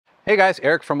Hey guys,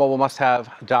 Eric from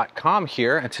mobilemusthave.com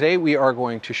here, and today we are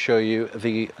going to show you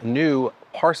the new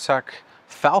Parsec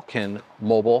Falcon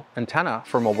mobile antenna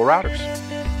for mobile routers.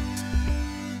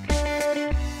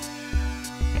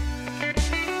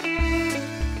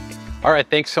 All right,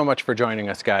 thanks so much for joining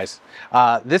us, guys.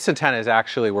 This antenna is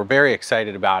actually, we're very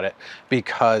excited about it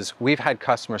because we've had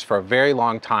customers for a very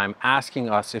long time asking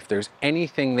us if there's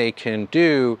anything they can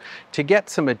do to get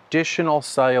some additional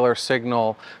cellular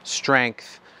signal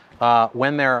strength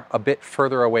when they're a bit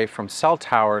further away from cell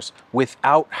towers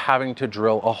without having to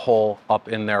drill a hole up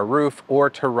in their roof or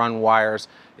to run wires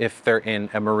if they're in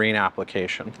a marine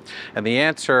application. And the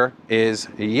answer is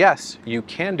yes, you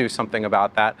can do something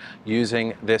about that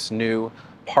using this new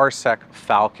Parsec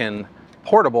Falcon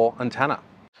portable antenna.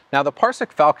 Now, the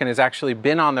Parsec Falcon has actually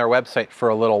been on their website for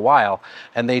a little while,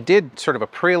 and they did sort of a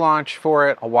pre-launch for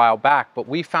it a while back, but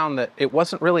we found that it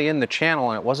wasn't really in the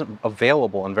channel and it wasn't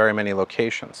available in very many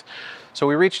locations. So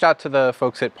we reached out to the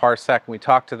folks at Parsec and we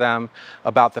talked to them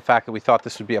about the fact that we thought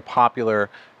this would be a popular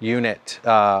unit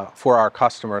for our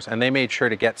customers, and they made sure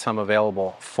to get some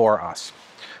available for us.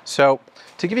 So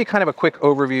to give you kind of a quick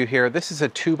overview here, this is a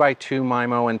 2x2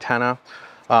 MIMO antenna.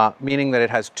 Meaning that it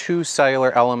has two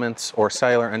cellular elements or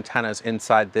cellular antennas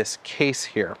inside this case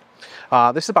here.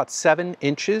 This is about 7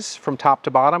 inches from top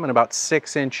to bottom and about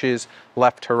 6 inches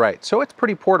left to right. So it's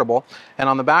pretty portable. And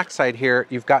on the back side here,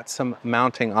 you've got some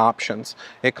mounting options.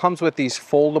 It comes with these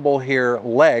foldable here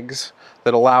legs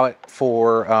that allow it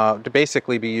for to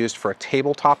basically be used for a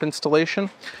tabletop installation.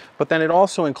 But then it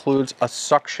also includes a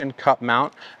suction cup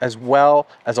mount as well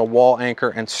as a wall anchor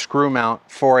and screw mount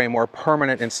for a more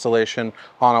permanent installation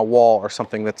on a wall or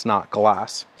something that's not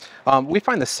glass. We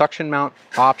find the suction mount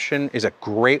option is a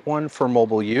great one for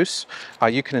mobile use.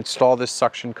 You can install this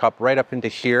suction cup right up into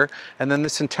here, and then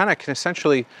this antenna can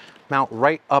essentially mount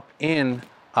right up in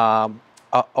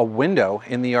a window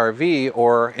in the RV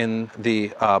or in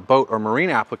the boat or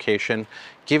marine application,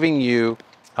 giving you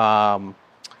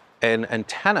an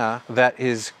antenna that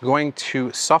is going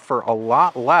to suffer a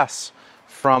lot less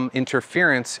from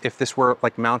interference if this were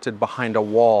like mounted behind a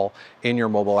wall in your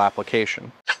mobile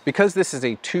application. Because this is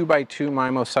a 2x2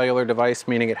 MIMO cellular device,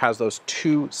 meaning it has those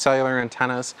two cellular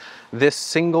antennas, this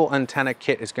single antenna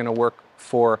kit is going to work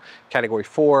for category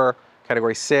 4,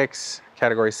 category 6,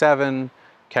 category 7,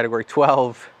 category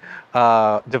 12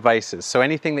 devices. So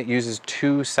anything that uses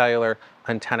two cellular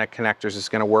antenna connectors is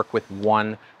going to work with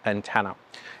one antenna.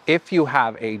 If you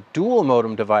have a dual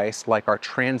modem device like our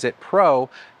Transit Pro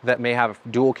that may have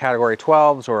dual category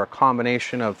 12s or a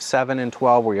combination of 7 and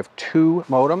 12 where you have 2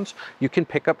 modems, you can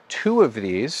pick up 2 of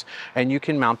these and you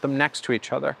can mount them next to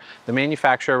each other. The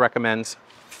manufacturer recommends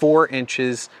 4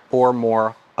 inches or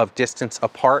more of distance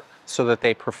apart so that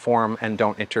they perform and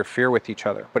don't interfere with each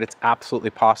other, but it's absolutely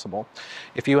possible.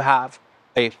 If you have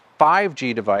a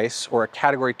 5G device or a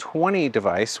category 20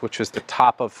 device, which is the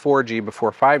top of 4G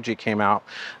before 5G came out,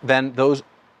 then those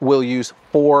will use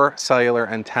 4 cellular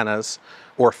antennas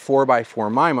or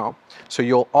 4x4 MIMO. So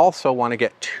you'll also want to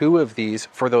get 2 of these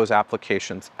for those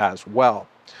applications as well.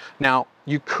 Now,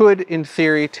 you could, in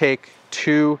theory, take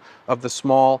 2 of the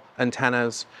small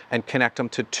antennas and connect them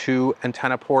to 2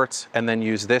 antenna ports and then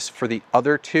use this for the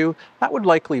other 2. That would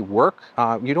likely work.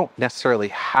 You don't necessarily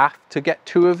have to get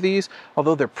 2 of these,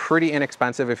 although they're pretty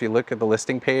inexpensive if you look at the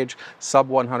listing page, sub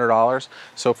 $100.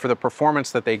 So for the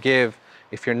performance that they give,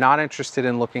 if you're not interested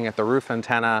in looking at the roof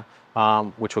antenna,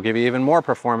 which will give you even more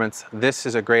performance, this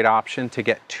is a great option to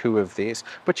get 2 of these.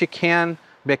 But you can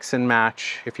mix and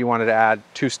match if you wanted to add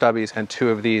 2 stubbies and 2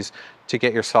 of these to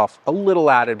get yourself a little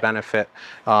added benefit,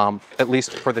 at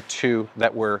least for the 2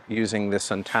 that we're using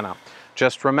this antenna.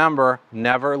 Just remember,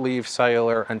 never leave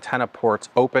cellular antenna ports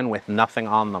open with nothing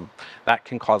on them. That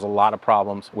can cause a lot of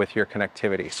problems with your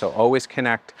connectivity. So always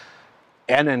connect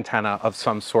an antenna of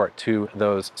some sort to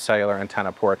those cellular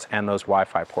antenna ports and those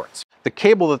Wi-Fi ports. The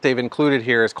cable that they've included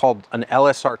here is called an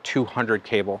LSR 200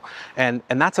 cable, and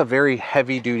that's a very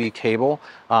heavy duty cable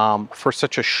for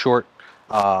such a short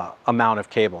amount of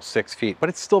cable, 6 feet, but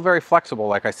it's still very flexible,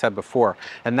 like I said before,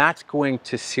 and that's going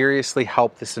to seriously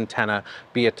help this antenna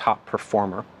be a top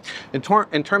performer. In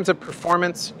terms of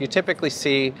performance, you typically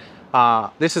see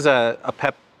this is a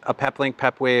PepLink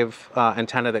PepWave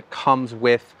antenna that comes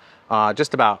with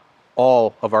just about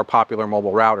all of our popular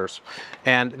mobile routers,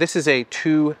 and this is a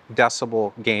 2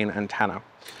 decibel gain antenna.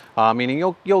 Meaning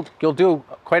you'll do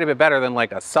quite a bit better than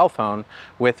like a cell phone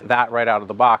with that right out of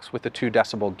the box with the 2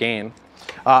 decibel gain.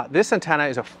 This antenna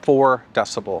is a 4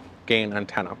 decibel gain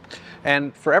antenna.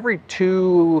 And for every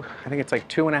 2, I think it's like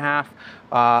 2.5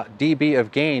 dB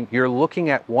of gain, you're looking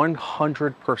at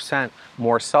 100%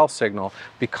 more cell signal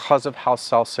because of how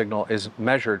cell signal is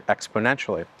measured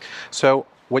exponentially. So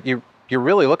what you're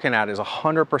really looking at is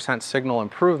 100% signal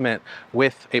improvement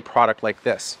with a product like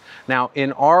this. Now,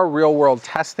 in our real world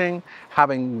testing,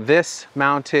 having this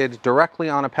mounted directly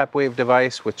on a PepWave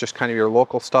device with just kind of your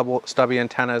local stubby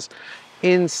antennas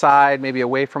inside, maybe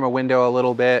away from a window a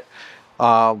little bit,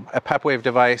 a PepWave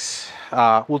device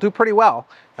will do pretty well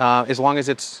as long as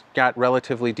it's got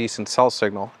relatively decent cell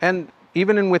signal. And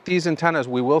even with these antennas,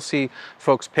 we will see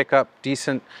folks pick up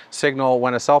decent signal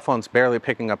when a cell phone's barely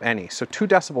picking up any. So 2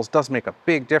 decibels does make a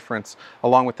big difference,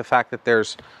 along with the fact that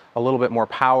there's a little bit more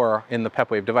power in the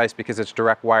PepWave device because it's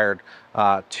direct wired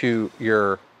to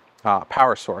your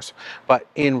power source. But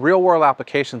in real world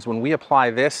applications, when we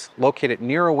apply this located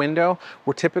near a window,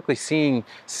 we're typically seeing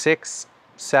 6-7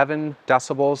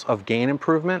 decibels of gain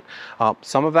improvement.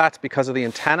 Some of that's because of the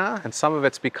antenna, and some of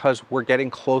it's because we're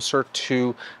getting closer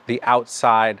to the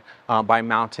outside by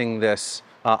mounting this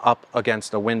up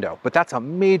against a window. But that's a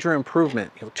major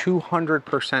improvement,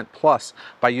 200% plus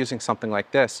by using something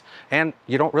like this. And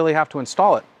you don't really have to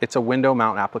install it. It's a window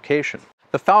mount application.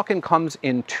 The Falcon comes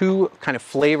in 2 kind of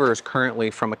flavors currently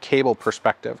from a cable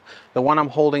perspective. The one I'm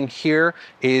holding here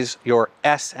is your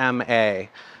SMA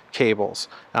cables.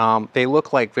 They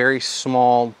look like very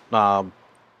small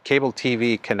cable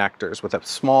TV connectors with a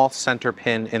small center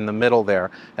pin in the middle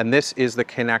there. And this is the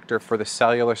connector for the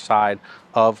cellular side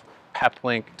of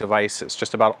PepLink devices,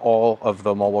 just about all of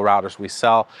the mobile routers we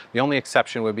sell. The only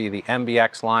exception would be the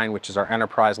MBX line, which is our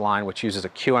enterprise line, which uses a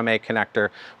QMA connector,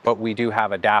 but we do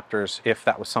have adapters if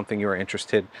that was something you were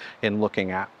interested in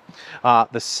looking at.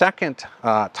 The second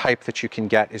type that you can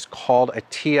get is called a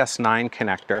TS9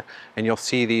 connector, and you'll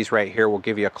see these right here. We'll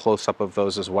give you a close-up of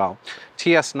those as well.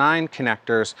 TS9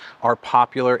 connectors are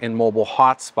popular in mobile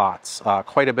hotspots.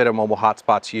 Quite a bit of mobile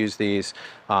hotspots use these.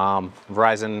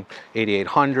 Verizon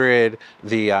 8800,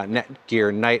 the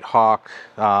Netgear Nighthawk,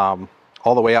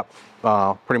 all the way up.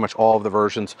 Pretty much all of the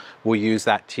versions will use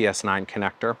that TS9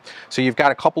 connector. So you've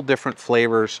got a couple different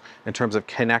flavors in terms of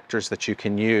connectors that you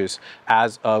can use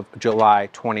as of July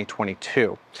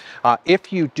 2022.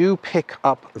 If you do pick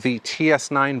up the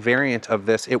TS9 variant of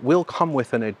this, it will come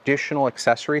with an additional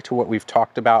accessory to what we've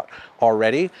talked about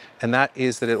already, and that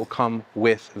is that it will come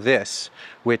with this,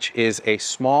 which is a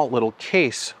small little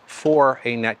case for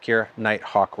a Netgear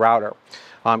Nighthawk router.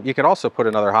 You could also put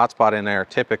another hotspot in there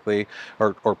typically,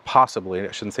 or possibly,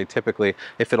 I shouldn't say typically,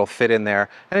 if it'll fit in there.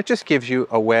 And it just gives you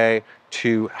a way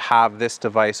to have this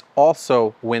device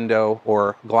also window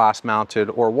or glass mounted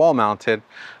or wall mounted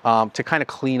to kind of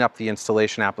clean up the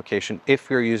installation application if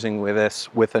you're using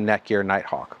this with a Netgear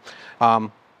Nighthawk.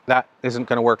 That isn't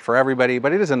going to work for everybody,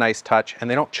 but it is a nice touch, and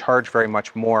they don't charge very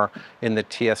much more in the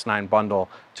TS9 bundle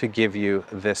to give you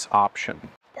this option.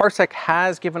 Parsec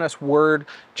has given us word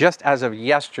just as of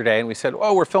yesterday, and we said,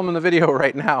 oh, we're filming the video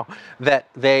right now, that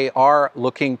they are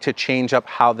looking to change up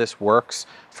how this works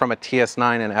from a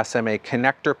TS9 and SMA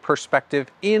connector perspective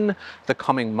in the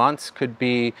coming months. Could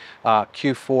be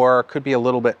Q4, could be a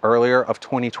little bit earlier of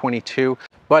 2022.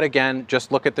 But again,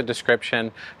 just look at the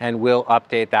description and we'll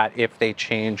update that if they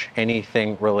change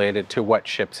anything related to what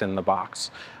ships in the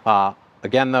box.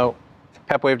 Again though,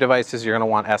 PepWave devices, you're going to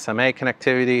want SMA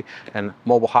connectivity, and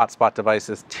mobile hotspot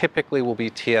devices typically will be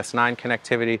TS9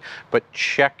 connectivity, but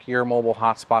check your mobile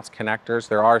hotspots connectors.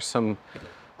 There are some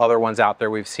other ones out there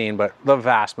we've seen, but the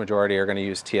vast majority are going to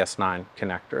use TS9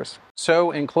 connectors.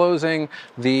 So in closing,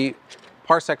 the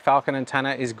Parsec Falcon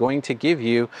antenna is going to give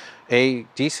you a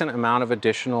decent amount of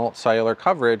additional cellular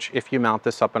coverage if you mount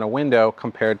this up in a window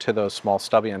compared to those small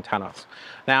stubby antennas.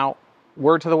 Now,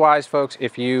 word to the wise, folks,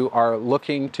 if you are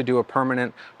looking to do a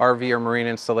permanent RV or marine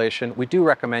installation, we do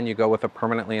recommend you go with a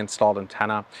permanently installed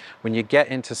antenna. When you get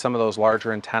into some of those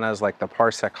larger antennas like the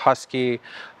Parsec Husky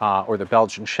or the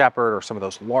Belgian Shepherd or some of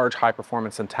those large high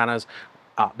performance antennas,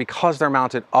 because they're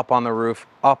mounted up on the roof,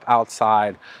 up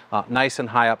outside, nice and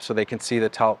high up so they can see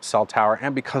the cell tower,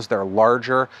 and because they're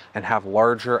larger and have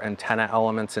larger antenna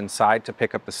elements inside to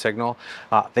pick up the signal,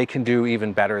 they can do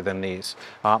even better than these.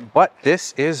 But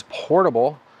this is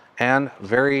portable and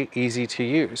very easy to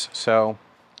use. So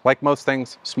like most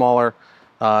things, smaller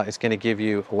is going to give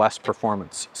you less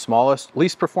performance.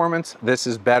 Least performance, this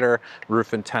is better.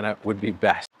 Roof antenna would be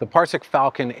best. The Parsec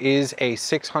Falcon is a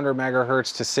 600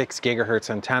 megahertz to 6 gigahertz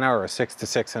antenna, or a 6 to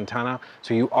 6 antenna.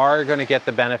 So you are going to get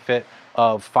the benefit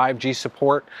of 5G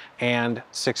support and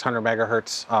 600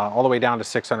 megahertz, all the way down to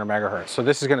 600 megahertz. So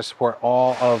this is going to support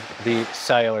all of the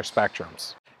cellular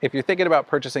spectrums. If you're thinking about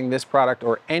purchasing this product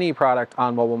or any product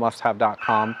on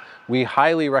mobilemusthave.com, we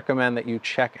highly recommend that you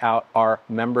check out our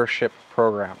membership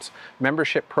programs.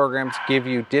 Membership programs give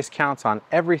you discounts on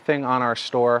everything on our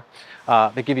store.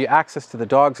 They give you access to the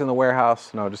dogs in the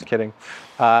warehouse. No, just kidding.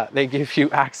 They give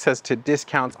you access to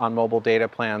discounts on mobile data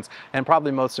plans, and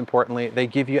probably most importantly, they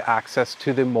give you access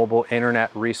to the Mobile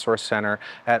Internet Resource Center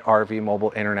at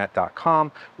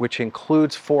rvmobileinternet.com, which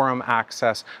includes forum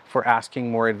access for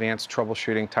asking more advanced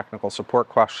troubleshooting technical support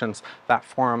questions. That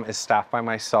forum is staffed by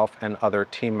myself and other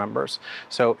team members.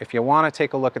 So if you want to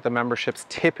take a look at the memberships,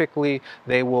 typically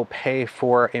they will pay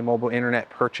for a mobile internet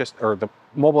purchase, or the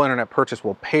mobile internet purchase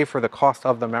will pay for the cost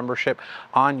of the membership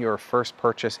on your first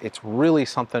purchase. It's really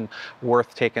something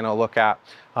worth taking a look at.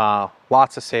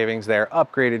 Lots of savings there,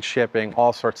 upgraded shipping,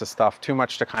 all sorts of stuff. Too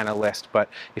much to kind of list, but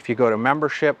if you go to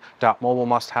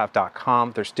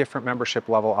membership.mobilemusthave.com, there's different membership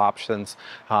level options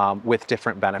with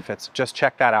different benefits. Just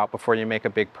check that out before you make a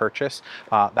big purchase.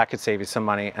 That could save you some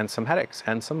money and some headaches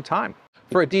and some time.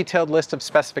 For a detailed list of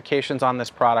specifications on this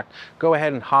product, go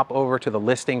ahead and hop over to the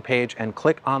listing page and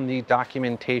click on the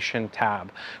documentation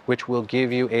tab, which will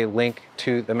give you a link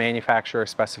to the manufacturer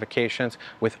specifications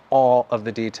with all of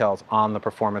the details on the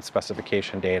performance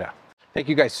specification data. Thank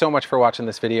you guys so much for watching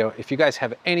this video. If you guys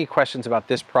have any questions about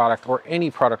this product or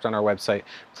any product on our website,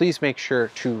 please make sure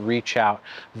to reach out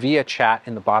via chat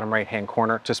in the bottom right-hand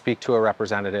corner to speak to a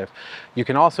representative. You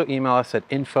can also email us at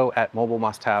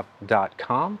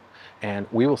info@mobilemusthave.com. And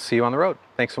we will see you on the road.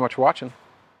 Thanks so much for watching.